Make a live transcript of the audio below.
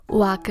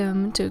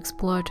Welcome to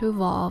Explore to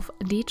Evolve,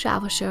 the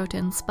travel show to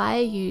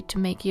inspire you to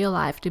make your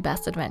life the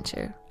best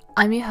adventure.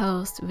 I'm your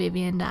host,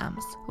 Vivian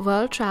Dams,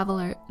 world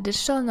traveler,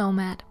 digital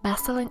nomad,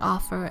 best-selling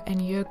author,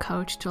 and your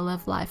coach to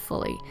live life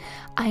fully.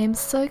 I am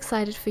so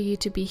excited for you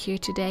to be here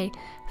today.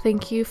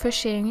 Thank you for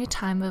sharing your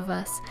time with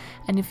us.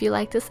 And if you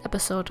like this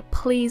episode,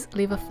 please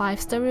leave a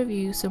 5-star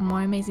review so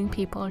more amazing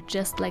people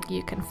just like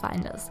you can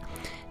find us.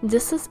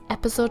 This is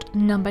episode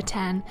number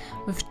 10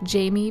 with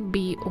Jamie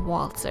B.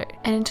 Walzer.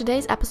 And in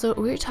today's episode,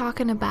 we're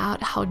talking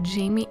about how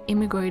Jamie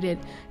immigrated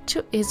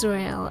to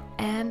Israel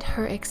and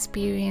her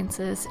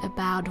experiences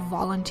about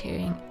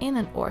volunteering in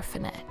an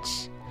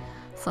orphanage.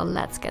 So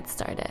let's get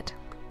started.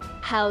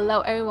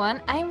 Hello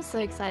everyone, I'm so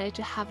excited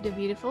to have the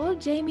beautiful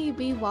Jamie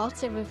B.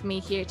 Walzer with me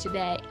here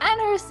today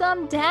and her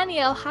son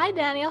Daniel. Hi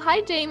Daniel,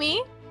 hi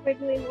Jamie. We're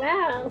doing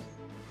well.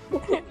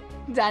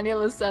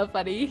 Daniel is so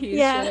funny. He's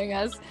showing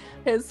us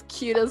his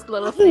cutest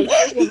little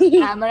face in the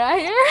camera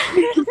here.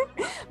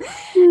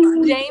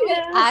 Jamie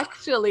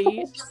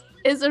actually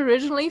is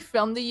originally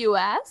from the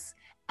US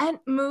and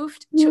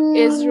moved to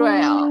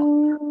Israel.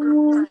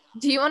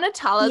 Do you want to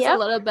tell us a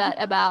little bit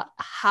about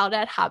how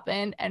that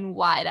happened and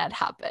why that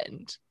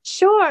happened?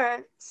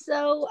 Sure.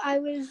 So I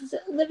was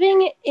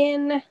living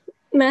in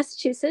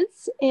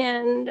Massachusetts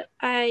and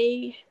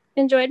I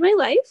enjoyed my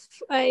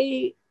life.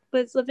 I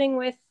was living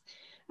with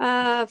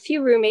a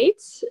few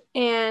roommates,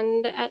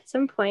 and at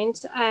some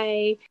point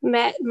I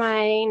met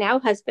my now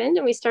husband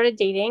and we started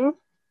dating,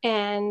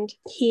 and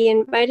he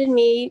invited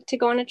me to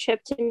go on a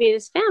trip to meet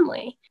his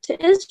family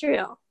to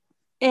Israel.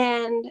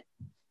 And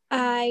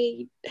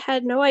I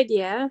had no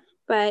idea,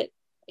 but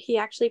he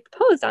actually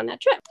proposed on that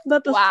trip.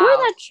 But before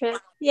that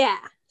trip,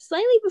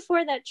 slightly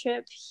before that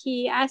trip,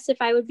 he asked if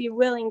I would be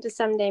willing to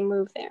someday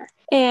move there.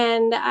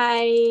 And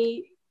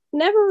I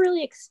never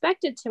really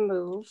expected to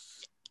move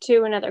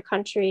to another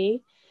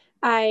country.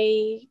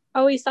 I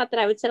always thought that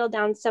I would settle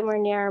down somewhere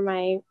near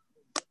my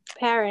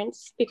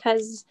parents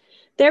because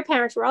their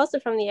parents were also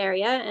from the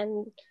area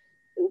and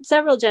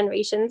several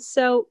generations.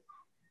 So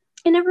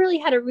I never really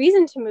had a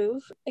reason to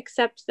move,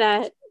 except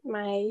that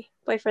my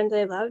boyfriend that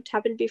I loved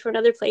happened to be from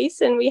another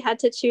place, and we had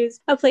to choose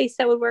a place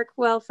that would work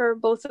well for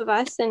both of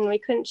us, and we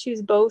couldn't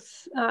choose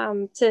both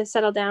to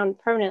settle down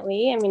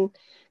permanently. I mean,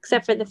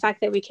 except for the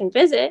fact that we can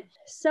visit.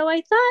 So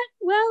I thought,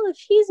 well, if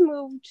he's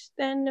moved,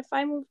 then if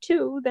I move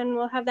too, then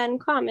we'll have that in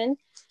common.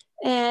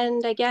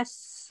 And I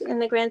guess in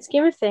the grand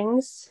scheme of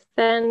things,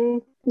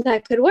 then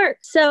that could work.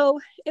 So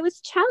it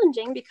was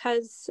challenging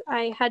because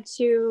I had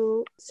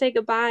to say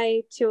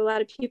goodbye to a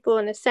lot of people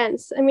in a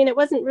sense. I mean, it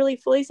wasn't really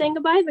fully saying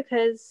goodbye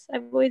because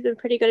I've always been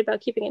pretty good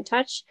about keeping in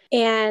touch.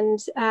 And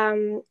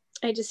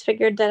I just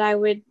figured that I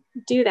would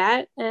do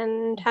that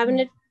and have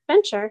an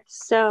adventure.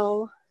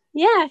 So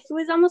yeah, it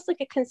was almost like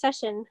a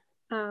concession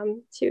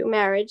to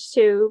marriage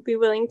to be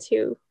willing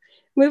to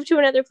move to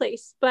another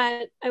place,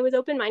 but I was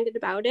open-minded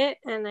about it,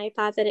 and I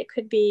thought that it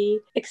could be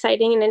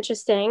exciting and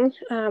interesting.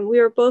 We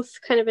were both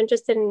kind of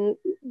interested in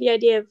the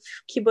idea of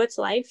kibbutz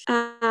life,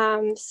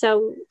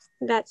 so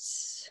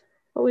that's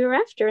what we were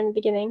after in the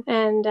beginning.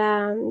 And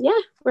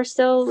we're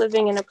still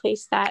living in a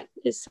place that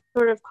is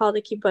sort of called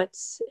a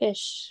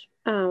kibbutz-ish.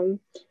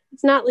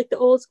 It's not like the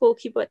old school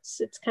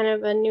kibbutz. It's kind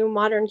of a new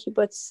modern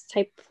kibbutz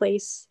type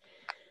place.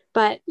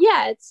 But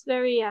yeah, it's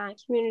very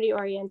community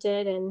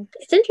oriented and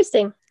it's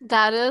interesting.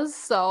 That is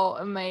so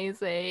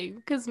amazing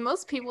because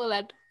most people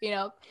that,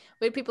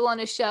 with people on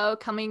the show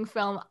coming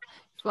from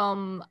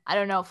I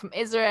don't know, from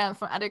Israel and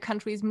from other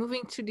countries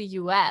moving to the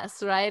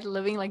US, right?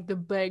 Living like the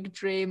big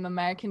dream,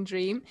 American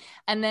dream.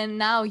 And then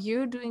now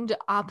you're doing the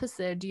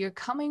opposite. You're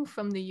coming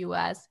from the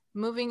US,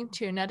 moving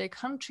to another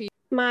country.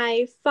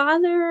 My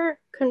father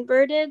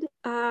converted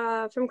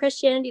from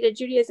Christianity to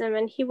Judaism,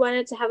 and he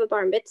wanted to have a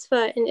bar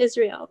mitzvah in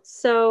Israel.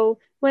 So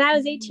when I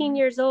was 18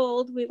 years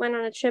old, we went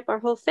on a trip, our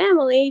whole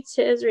family,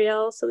 to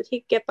Israel so that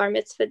he could get bar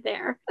mitzvah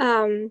there.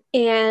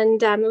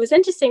 It was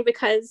interesting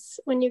because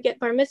when you get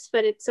bar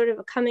mitzvah, it's sort of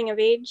a coming of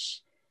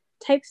age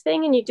type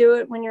thing, and you do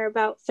it when you're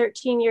about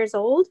 13 years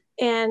old.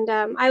 And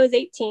I was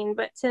 18,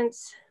 but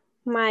since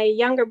my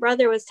younger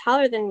brother was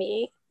taller than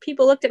me,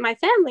 people looked at my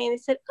family and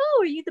they said, "Oh,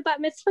 are you the bat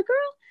mitzvah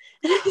girl?"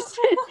 And I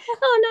said,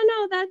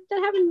 "Oh, no, that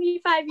happened to me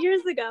 5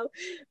 years ago."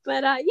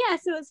 But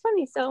so it's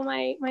funny. So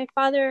my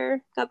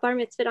father got bar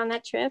mitzvahed on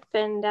that trip,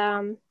 and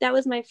that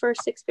was my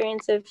first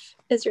experience of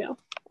Israel.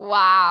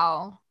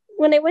 Wow.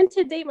 When I went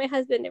to date my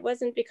husband, it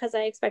wasn't because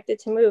I expected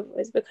to move. It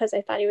was because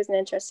I thought he was an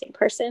interesting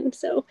person.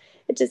 So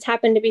it just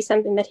happened to be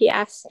something that he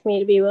asked me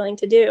to be willing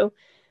to do.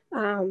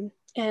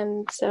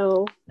 And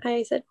so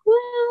I said,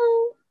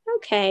 well,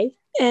 okay.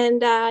 And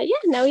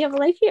now we have a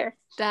life here.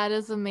 That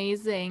is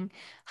amazing.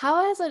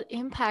 How has it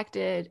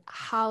impacted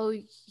how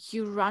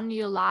you run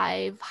your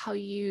life, how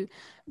you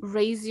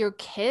raise your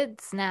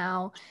kids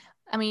now?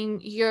 I mean,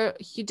 you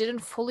didn't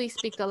fully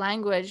speak the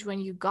language when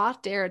you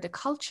got there. The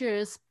culture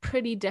is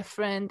pretty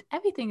different.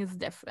 Everything is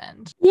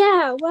different.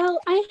 Yeah, well,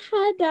 I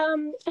had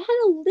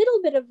a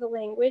little bit of the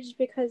language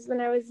because when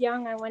I was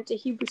young, I went to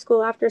Hebrew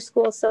school after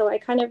school, so I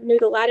kind of knew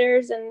the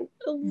letters and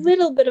a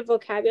little bit of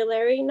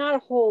vocabulary, not a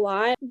whole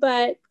lot,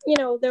 but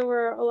there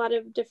were a lot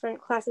of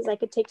different classes I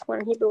could take to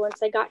learn Hebrew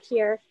once I got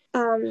here.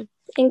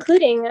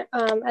 Including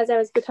as I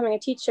was becoming a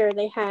teacher,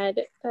 they had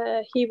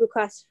a Hebrew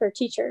class for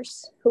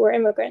teachers who were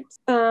immigrants,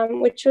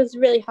 which was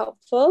really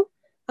helpful.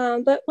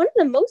 But one of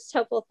the most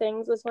helpful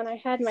things was when I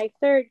had my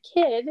third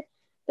kid.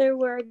 There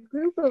were a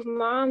group of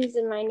moms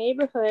in my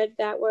neighborhood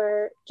that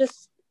were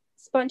just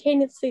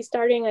spontaneously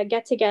starting a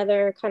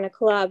get-together kind of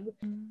club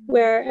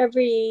where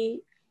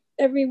every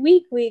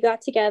week we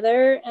got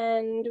together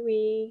and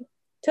we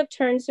took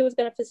turns who was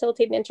going to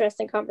facilitate an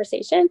interesting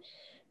conversation.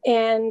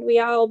 And we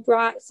all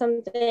brought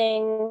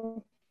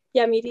something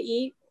yummy to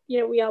eat.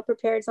 We all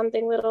prepared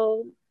something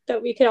little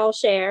that we could all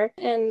share.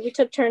 And we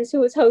took turns who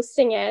was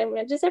hosting it.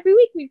 And just every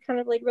week we'd kind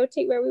of like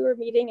rotate where we were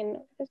meeting. And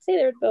I'd say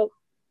there were about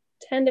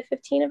 10 to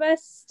 15 of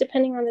us,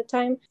 depending on the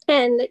time.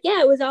 And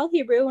yeah, it was all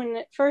Hebrew. And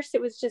at first it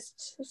was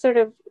just sort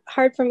of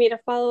hard for me to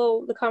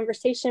follow the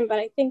conversation. But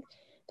I think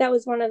that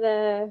was one of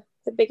the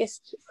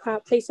biggest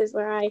places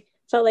where I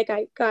felt like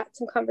I got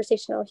some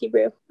conversational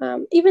Hebrew.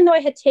 Even though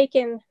I had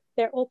taken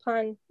their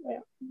Ulpan,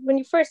 when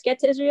you first get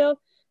to Israel,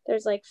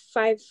 there's like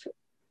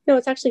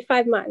it's actually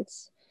 5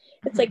 months.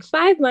 It's like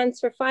 5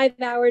 months for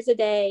 5 hours a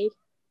day,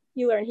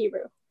 you learn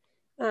Hebrew.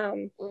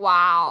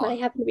 Wow. But I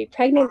happened to be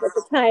pregnant at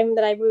the time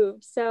that I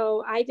moved.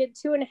 So I did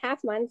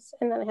 2.5 months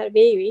and then I had a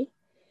baby.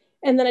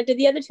 And then I did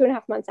the other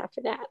 2.5 months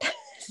after that.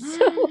 So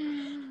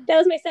that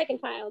was my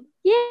second child.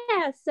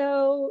 Yeah.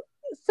 So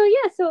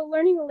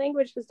learning the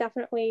language was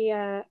definitely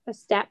a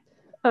step.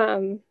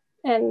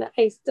 And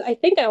I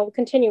think I will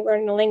continue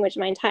learning the language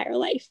my entire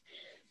life.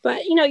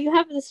 But, you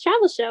have this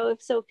travel show.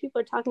 So if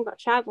people are talking about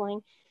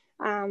traveling,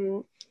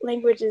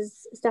 language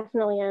is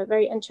definitely a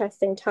very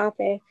interesting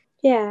topic.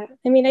 Yeah.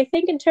 I mean, I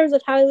think in terms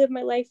of how I live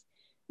my life,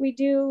 we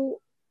do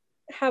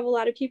have a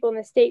lot of people in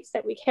the States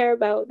that we care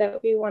about,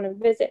 that we want to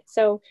visit.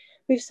 So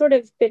we've sort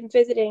of been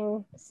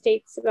visiting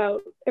states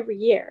about every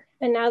year.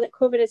 And now that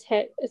COVID has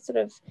hit, it's sort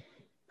of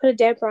put a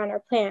damper on our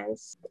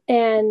plans.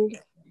 And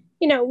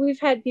we've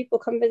had people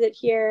come visit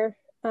here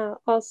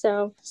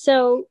also.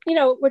 So,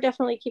 we're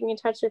definitely keeping in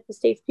touch with the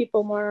States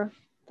people more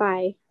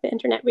by the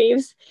internet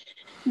waves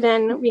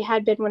than we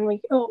had been when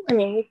we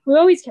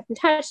always kept in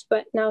touch,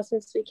 but now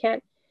since we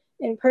can't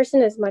in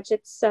person as much,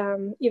 it's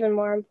even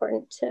more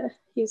important to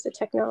use the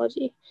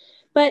technology.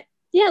 But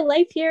yeah,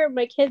 life here,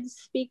 my kids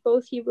speak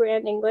both Hebrew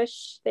and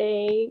English.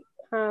 They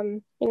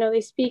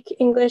they speak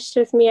English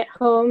with me at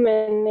home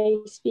and they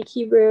speak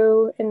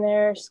Hebrew in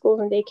their schools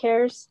and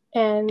daycares.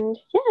 And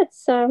yeah,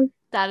 it's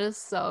that is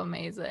so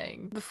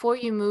amazing. Before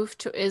you moved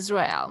to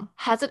Israel,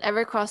 has it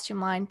ever crossed your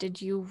mind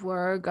that you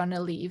were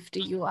gonna leave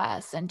the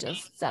US and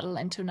just settle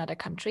into another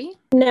country?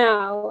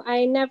 No,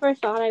 I never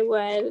thought I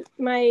would.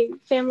 My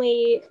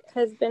family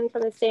has been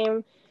from the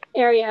same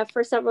area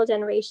for several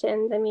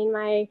generations. I mean,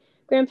 my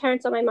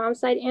grandparents on my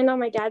mom's side and on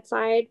my dad's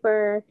side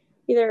were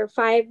either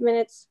 5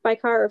 minutes by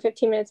car or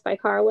 15 minutes by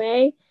car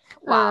away.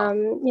 Wow.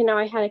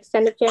 I had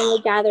extended family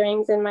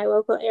gatherings in my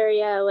local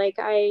area. Like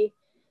I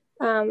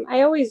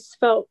always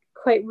felt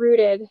quite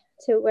rooted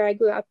to where I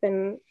grew up,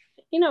 and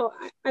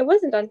I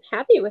wasn't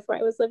unhappy with where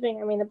I was living.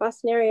 I mean, the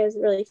Boston area is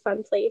a really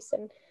fun place,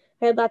 and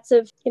I had lots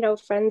of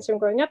friends from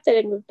growing up that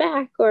had moved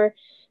back, or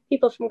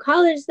people from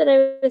college that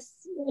I was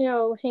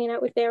hanging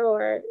out with there,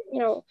 or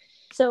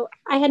so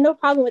I had no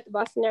problem with the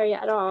Boston area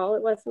at all.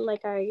 It wasn't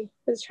like I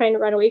was trying to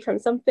run away from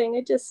something.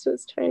 I just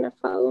was trying to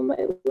follow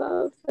my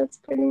love. That's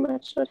pretty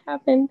much what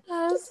happened.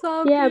 That's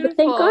so yeah, beautiful. But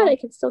thank God I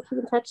can still keep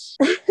in touch.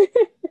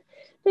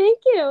 Thank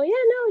you.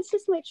 Yeah, no, it's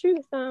just my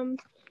truth.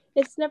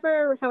 It's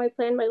never how I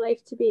planned my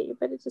life to be,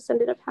 but it just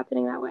ended up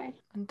happening that way.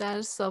 That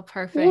is so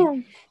perfect.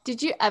 Yeah.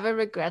 Did you ever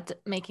regret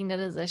making the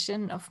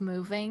decision of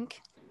moving?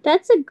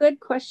 That's a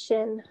good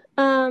question.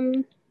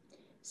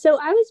 So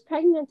I was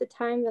pregnant at the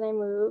time that I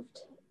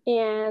moved,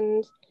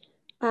 and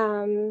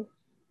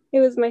it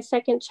was my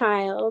second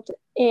child.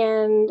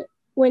 And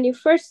when you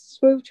first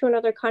move to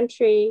another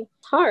country,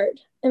 it's hard.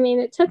 I mean,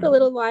 it took a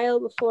little while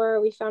before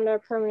we found our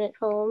permanent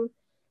home.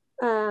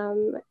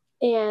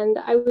 And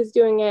I was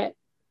doing it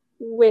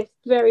with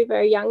very,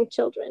 very young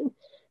children.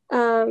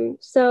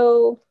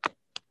 So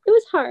it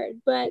was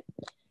hard, but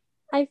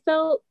I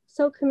felt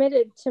so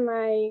committed to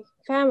my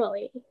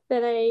family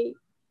that I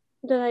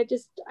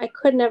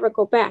could never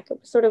go back. It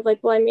was sort of like,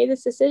 well, I made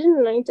this decision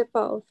and I need to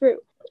follow through,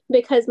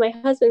 because my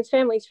husband's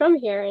family's from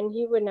here and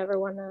he would never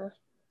want to,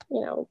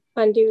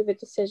 undo the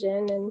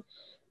decision. And,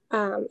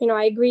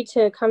 I agreed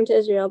to come to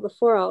Israel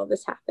before all of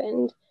this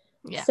happened.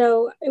 Yeah.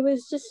 So it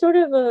was just sort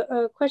of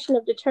a question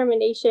of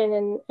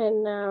determination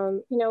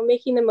and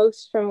making the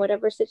most from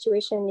whatever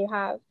situation you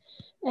have.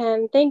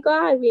 And thank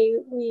God we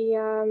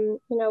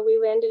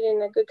landed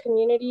in a good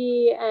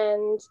community,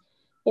 and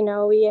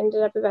we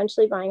ended up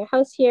eventually buying a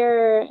house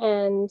here,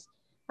 and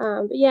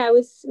But yeah, it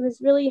was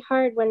really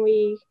hard when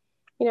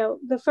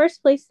the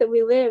first place that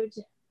we lived,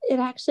 it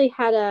actually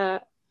had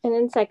an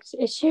insect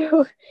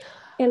issue,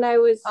 and I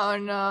was Oh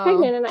no.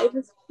 pregnant, and I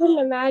just couldn't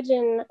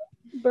imagine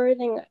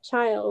birthing a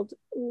child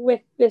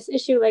with this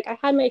issue. Like, I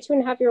had my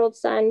 2.5-year-old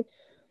son,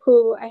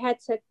 who I had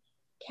to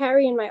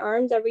carry in my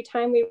arms every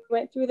time we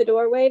went through the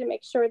doorway to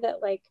make sure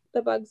that like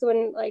the bugs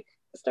wouldn't like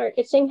start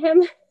itching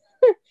him.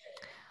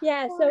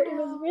 Yeah, so it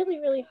was really,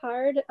 really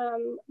hard.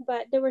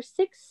 But there were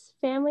 6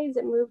 families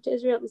that moved to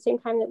Israel at the same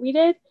time that we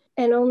did,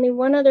 and only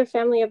one other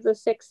family of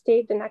those 6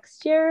 stayed the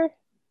next year,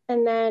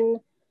 and then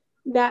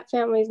that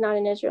family is not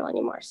in Israel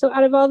anymore. So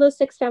out of all those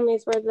 6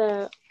 families, we're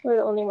the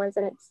only ones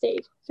that had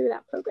stayed through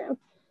that program.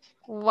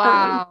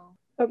 Wow.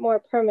 A more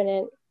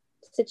permanent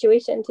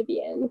situation to be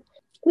in.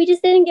 We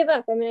just didn't give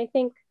up. I mean, I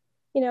think,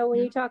 when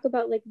you talk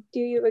about like, do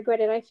you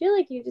regret it? I feel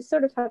like you just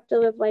sort of have to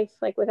live life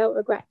like without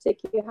regrets. Like,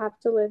 you have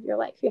to live your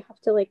life. You have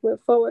to like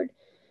move forward.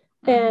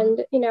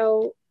 And,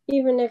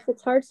 even if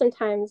it's hard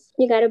sometimes,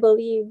 you got to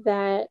believe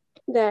that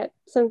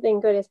something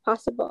good is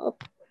possible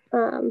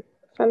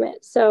from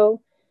it.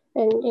 So,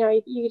 and,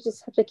 you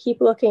just have to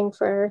keep looking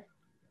for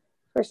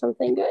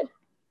something good.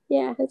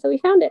 Yeah. And so we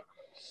found it.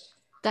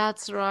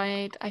 That's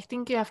right. I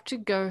think you have to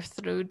go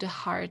through the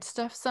hard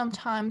stuff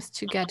sometimes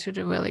to get to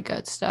the really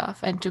good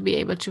stuff and to be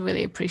able to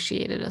really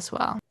appreciate it as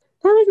well.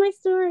 That was my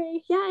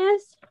story.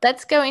 Yes.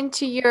 Let's go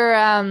into your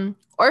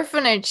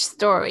orphanage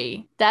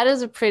story. That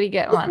is a pretty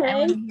good one. I Okay.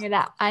 want to hear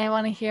that. I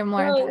want to hear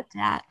more about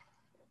that.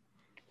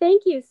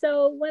 Thank you.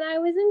 So when I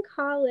was in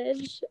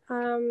college,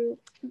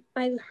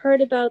 I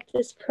heard about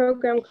this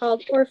program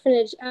called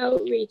Orphanage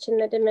Outreach in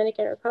the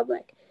Dominican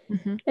Republic.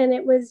 And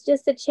it was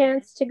just a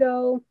chance to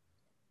go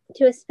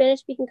to a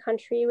Spanish-speaking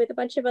country with a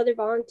bunch of other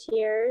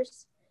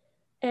volunteers.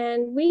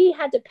 And we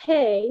had to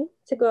pay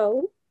to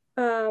go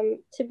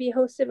to be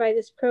hosted by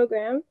this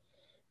program.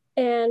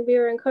 And we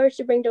were encouraged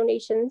to bring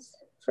donations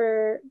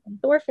for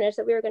the orphanage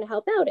that we were going to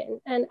help out in.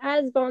 And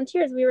as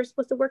volunteers, we were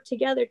supposed to work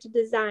together to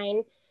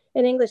design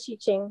an English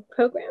teaching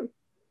program.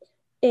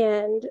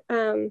 And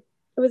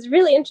it was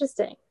really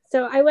interesting.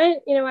 So I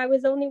went, I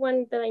was the only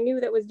one that I knew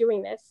that was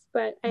doing this,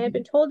 but I had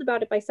been told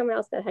about it by someone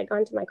else that had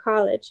gone to my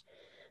college.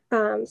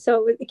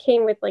 So it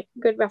came with like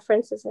good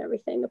references and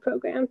everything, the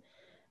program.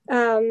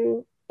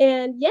 And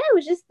yeah, it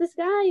was just this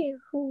guy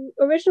who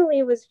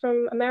originally was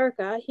from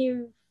America.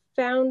 He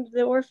found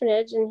the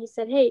orphanage and he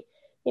said, hey,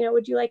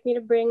 would you like me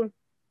to bring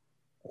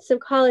some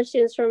college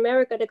students from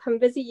America to come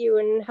visit you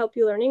and help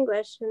you learn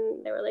English?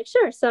 And they were like,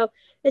 sure. So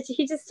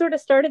he just sort of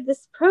started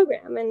this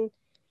program, and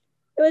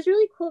it was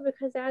really cool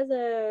because as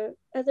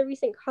a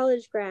recent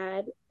college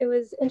grad, it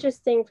was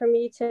interesting for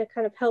me to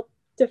kind of help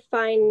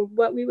define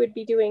what we would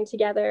be doing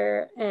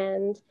together.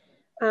 And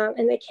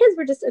the kids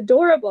were just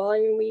adorable. I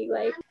mean, we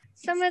like,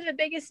 some of the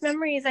biggest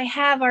memories I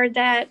have are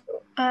that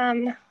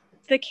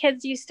the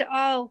kids used to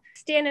all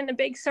stand in a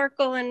big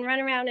circle and run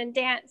around and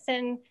dance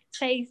and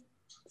say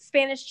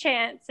Spanish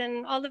chants,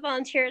 and all the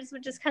volunteers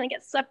would just kind of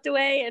get swept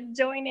away and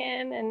join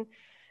in.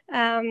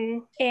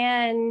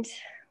 And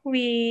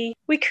we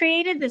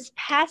created this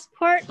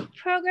passport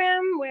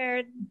program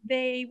where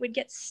they would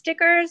get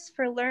stickers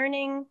for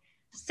learning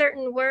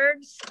certain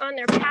words on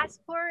their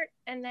passport,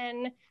 and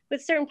then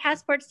with certain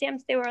passport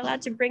stamps they were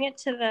allowed to bring it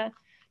to the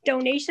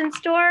donation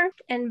store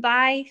and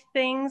buy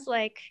things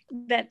like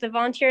that the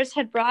volunteers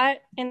had brought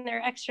in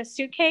their extra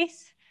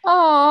suitcase.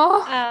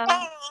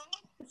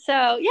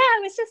 So yeah,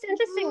 it was just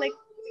interesting. Like,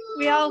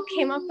 we all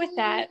came up with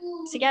that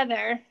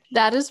together.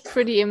 That is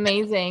pretty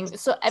amazing.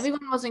 So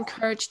everyone was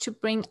encouraged to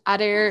bring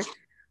other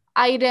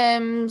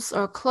items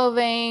or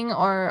clothing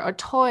or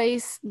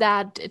toys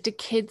that the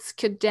kids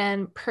could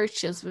then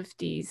purchase with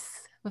these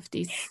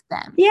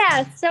stamps.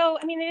 Yeah. So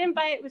I mean, they didn't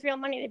buy it with real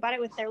money; they bought it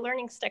with their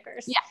learning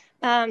stickers.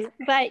 Yeah.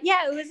 But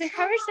yeah, it was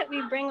encouraged that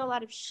we bring a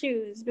lot of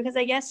shoes, because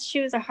I guess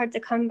shoes are hard to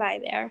come by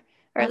there,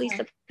 or at least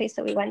the place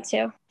that we went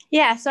to.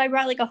 Yeah, so I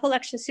brought like a whole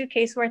extra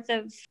suitcase worth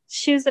of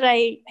shoes that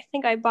I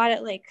think I bought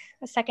at like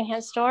a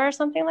secondhand store or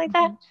something like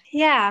that.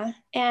 Yeah,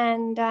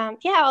 and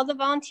all the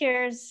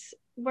volunteers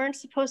weren't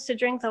supposed to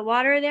drink the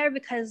water there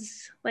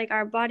because like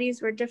our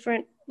bodies were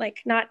different,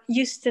 like not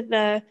used to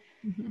the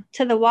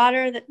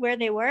water where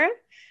they were.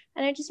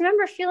 And I just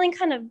remember feeling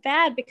kind of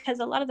bad because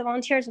a lot of the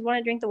volunteers would want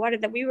to drink the water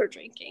that we were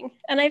drinking,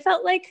 and I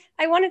felt like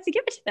I wanted to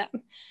give it to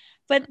them.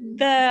 But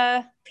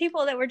the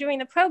people that were doing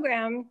the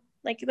program,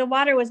 like the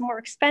water was more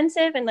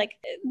expensive, and like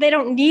they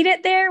don't need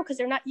it there because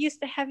they're not used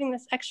to having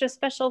this extra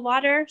special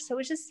water. So it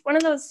was just one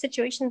of those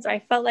situations where I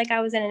felt like I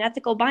was in an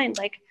ethical bind.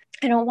 Like,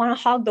 I don't want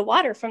to hog the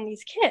water from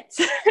these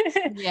kids.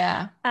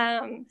 Yeah.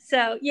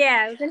 So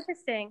yeah, it was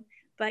interesting.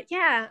 But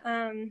yeah,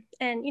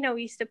 and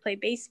we used to play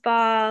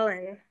baseball,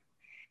 and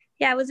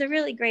yeah, it was a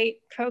really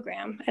great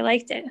program. I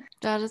liked it.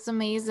 That is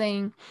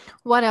amazing.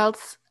 What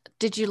else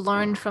did you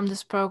learn from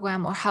this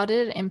program, or how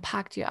did it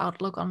impact your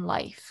outlook on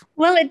life?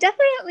 Well, it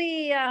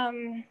definitely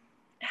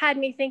had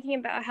me thinking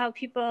about how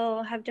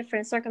people have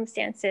different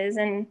circumstances,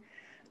 and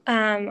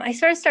I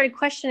sort of started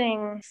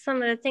questioning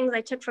some of the things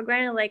I took for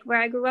granted, like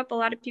where I grew up, a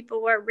lot of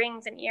people wear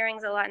rings and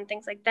earrings a lot and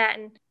things like that.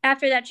 And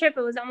after that trip,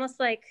 it was almost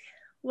like,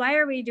 why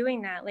are we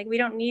doing that? Like, we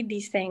don't need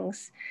these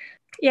things.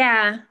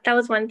 Yeah, that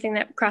was one thing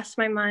that crossed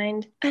my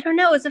mind. I don't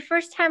know. It was the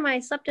first time I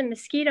slept in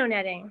mosquito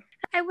netting.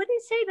 I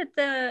wouldn't say that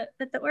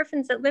the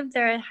orphans that lived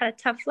there had a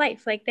tough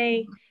life. Like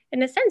they,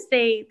 in a sense,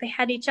 they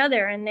had each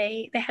other and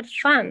they had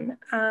fun,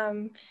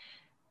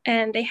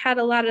 and they had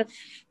a lot of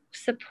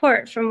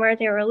support from where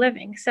they were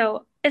living.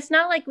 So it's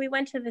not like we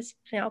went to this,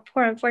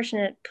 poor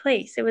unfortunate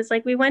place. It was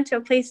like we went to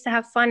a place to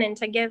have fun and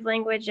to give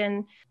language,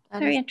 and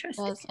very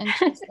interesting. That's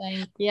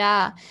interesting.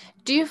 Yeah.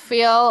 Do you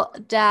feel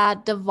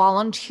that the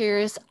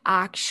volunteers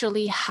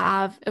actually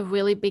have a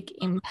really big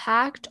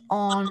impact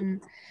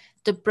on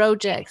the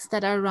projects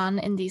that are run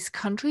in these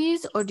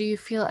countries, or do you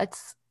feel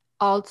it's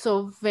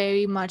also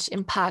very much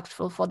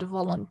impactful for the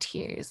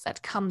volunteers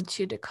that come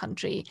to the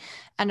country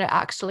and are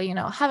actually,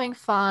 having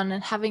fun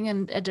and having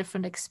a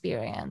different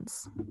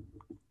experience?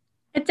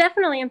 It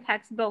definitely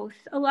impacts both.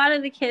 A lot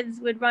of the kids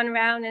would run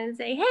around and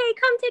say, "Hey,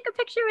 come take a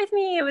picture with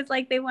me." It was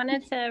like they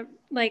wanted to,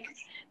 like,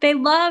 they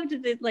loved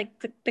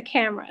the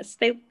cameras.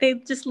 They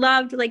just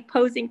loved like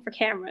posing for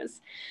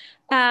cameras.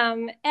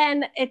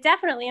 And it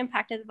definitely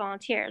impacted the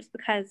volunteers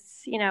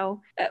because,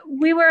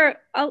 we were,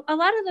 a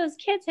lot of those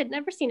kids had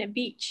never seen a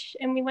beach,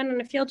 and we went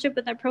on a field trip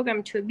with our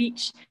program to a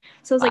beach.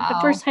 So it was like the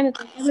first time that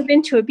they'd ever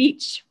been to a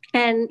beach.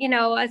 And,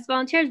 as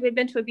volunteers, we'd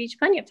been to a beach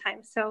plenty of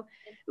times. So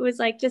it was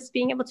like just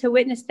being able to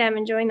witness them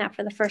enjoying that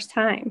for the first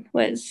time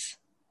was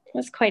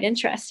quite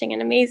interesting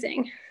and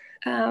amazing.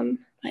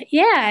 But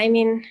yeah, I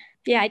mean,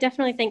 yeah, I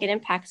definitely think it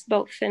impacts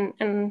both in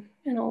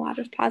a lot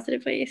of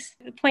positive ways.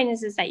 The point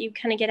is that you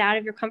kind of get out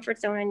of your comfort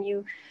zone and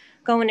you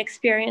go and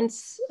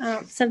experience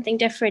something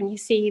different. You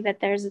see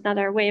that there's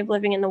another way of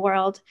living in the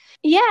world.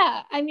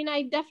 Yeah, I mean,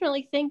 I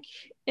definitely think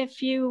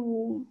if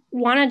you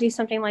want to do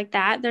something like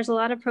that, there's a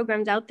lot of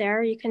programs out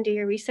there. You can do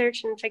your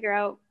research and figure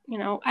out,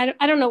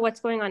 I don't know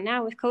what's going on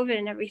now with COVID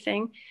and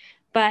everything,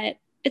 but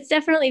it's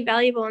definitely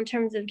valuable in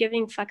terms of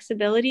giving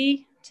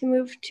flexibility to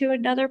move to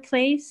another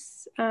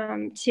place,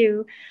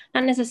 to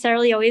not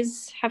necessarily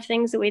always have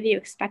things the way that you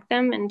expect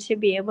them, and to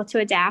be able to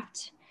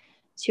adapt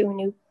to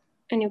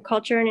a new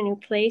culture and a new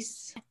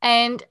place.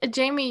 And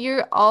Jamie,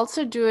 you're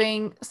also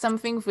doing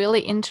something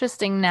really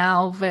interesting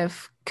now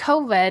with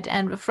COVID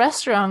and with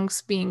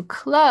restaurants being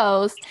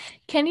closed.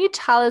 Can you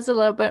tell us a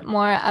little bit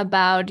more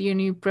about your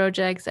new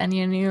projects and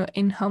your new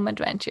in-home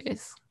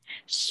adventures?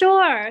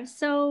 Sure.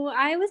 So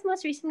I was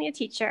most recently a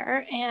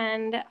teacher,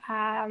 and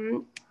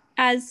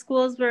as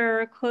schools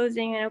were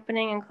closing and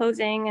opening and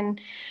closing,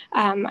 and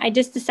I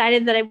just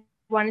decided that I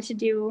wanted to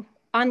do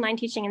online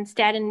teaching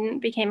instead and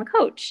became a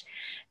coach.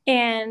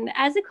 And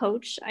as a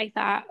coach, I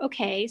thought,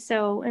 okay,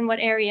 so in what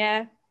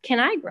area can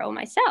I grow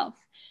myself?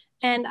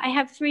 And I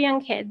have 3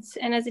 young kids,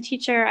 and as a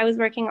teacher, I was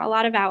working a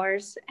lot of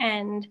hours,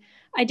 and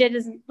I did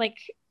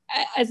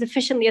as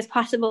efficiently as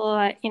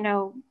possible,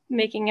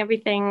 making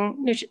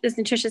everything as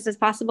nutritious as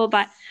possible.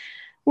 But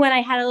when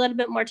I had a little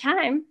bit more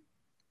time,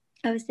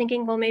 I was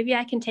thinking, well, maybe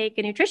I can take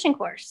a nutrition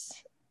course.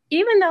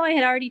 Even though I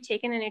had already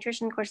taken a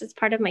nutrition course as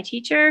part of my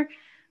teacher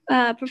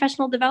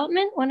professional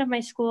development, one of my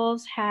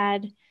schools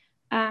had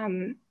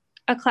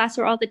a class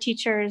where all the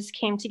teachers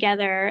came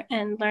together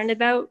and learned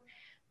about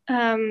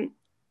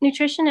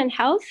nutrition and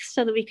health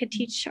so that we could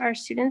teach our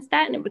students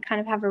that, and it would kind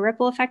of have a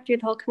ripple effect through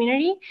the whole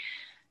community.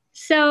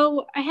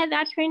 So I had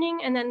that training,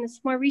 and then this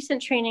more recent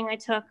training I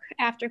took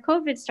after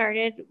COVID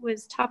started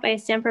was taught by a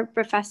Stanford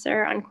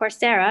professor on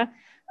Coursera,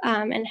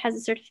 and has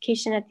a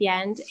certification at the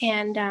end.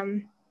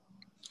 And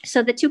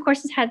so the 2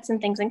 courses had some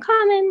things in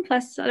common,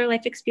 plus other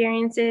life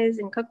experiences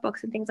and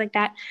cookbooks and things like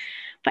that.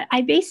 But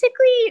I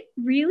basically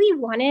really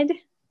wanted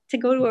to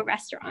go to a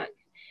restaurant,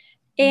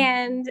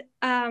 and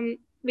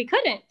we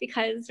couldn't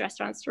because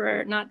restaurants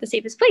were not the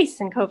safest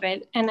place in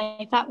COVID. And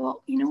I thought,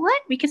 well, you know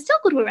what? We can still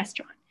go to a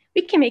restaurant.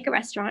 We can make a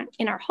restaurant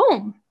in our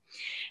home.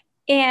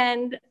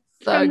 And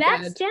from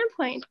that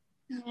standpoint,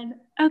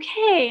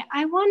 okay,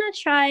 I want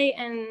to try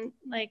and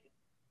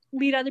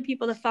lead other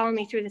people to follow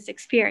me through this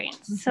experience.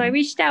 Mm-hmm. So I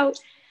reached out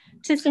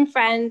to some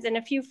friends, and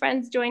a few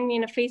friends joined me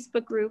in a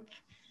Facebook group.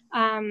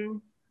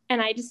 And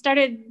I just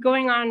started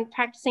going on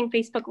practicing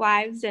Facebook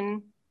Lives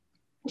and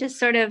just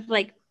sort of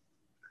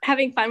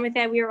having fun with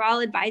it. We were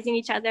all advising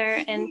each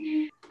other.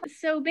 And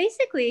so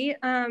basically,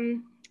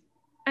 I'm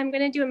going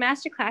to do a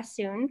masterclass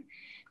soon.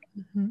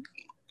 Mm-hmm.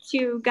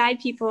 to guide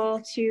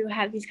people to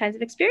have these kinds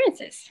of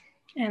experiences.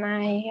 And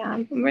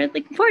I'm really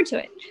looking forward to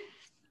it.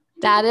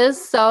 That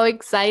is so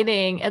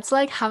exciting. It's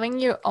like having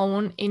your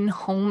own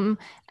in-home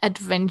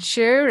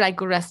adventure,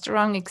 like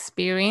restaurant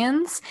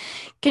experience.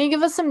 Can you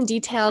give us some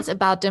details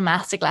about the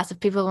masterclass if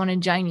people want to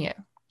join you?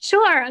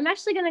 Sure. I'm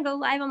actually going to go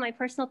live on my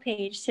personal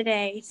page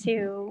today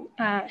to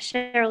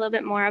share a little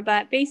bit more.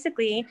 But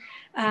basically,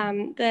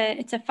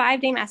 it's a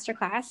 5-day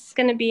masterclass. It's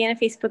going to be in a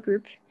Facebook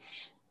group.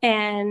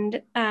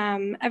 And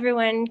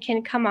everyone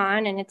can come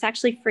on, and it's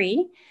actually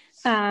free.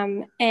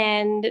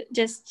 and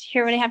just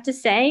hear what I have to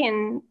say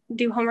and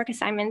do homework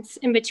assignments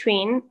in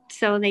between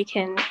so they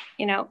can,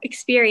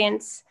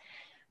 experience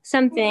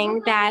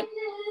something that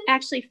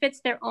actually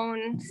fits their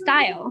own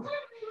style.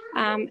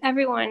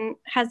 Everyone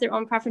has their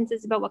own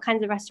preferences about what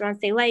kinds of restaurants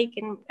they like,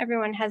 and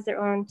everyone has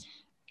their own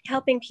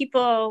helping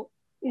people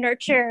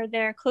nurture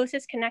their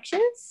closest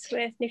connections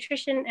with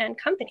nutrition and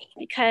company,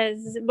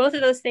 because both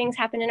of those things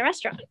happen in a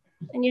restaurant.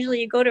 And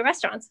usually you go to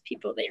restaurants with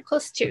people that you're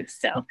close to.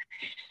 So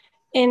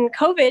in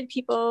COVID,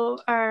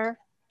 people are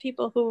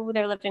people who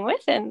they're living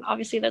with, and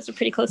obviously those are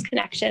pretty close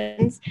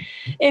connections.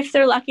 If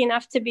they're lucky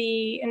enough to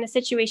be in a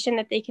situation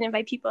that they can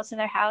invite people to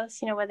their house,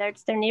 whether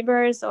it's their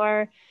neighbors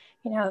or,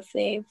 if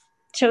they've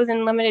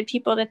chosen limited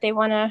people that they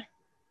want to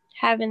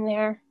have in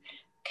their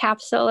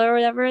capsule or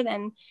whatever,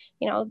 then,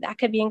 that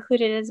could be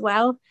included as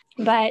well.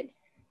 But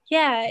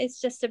yeah,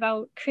 it's just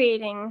about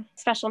creating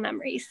special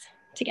memories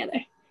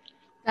together.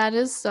 That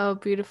is so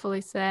beautifully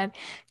said.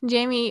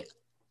 Jamie,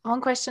 one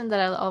question that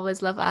I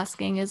always love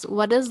asking is,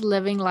 what does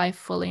living life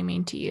fully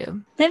mean to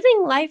you?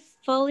 Living life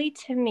fully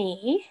to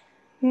me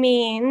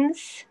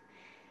means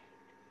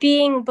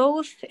being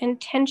both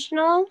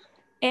intentional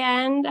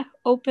and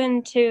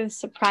open to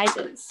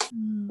surprises,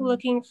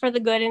 looking for the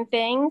good in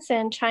things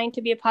and trying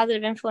to be a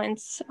positive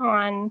influence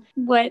on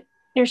what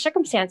your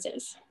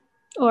circumstances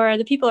or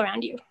the people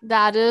around you.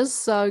 That is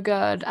so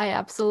good. I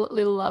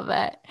absolutely love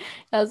it.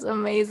 That's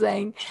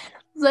amazing.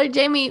 So,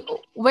 Jamie,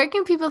 where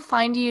can people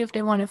find you if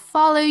they want to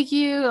follow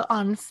you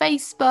on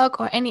Facebook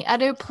or any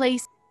other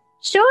place?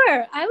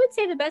 Sure. I would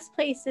say the best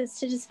place is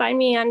to just find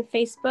me on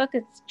Facebook.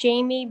 It's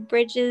Jamie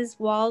Bridges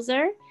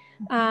Walzer.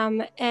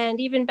 And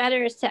even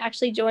better is to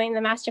actually join the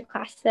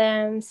masterclass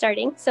that I'm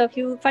starting. So if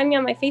you find me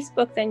on my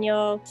Facebook, then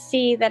you'll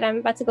see that I'm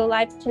about to go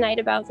live tonight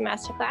about the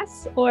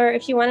masterclass. Or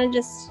if you want to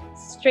just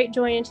straight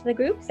join into the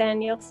group,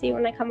 then you'll see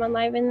when I come on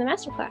live in the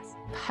masterclass.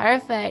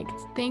 Perfect.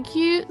 Thank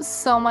you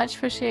so much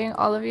for sharing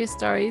all of your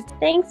stories.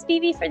 Thanks,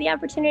 Phoebe, for the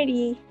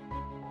opportunity.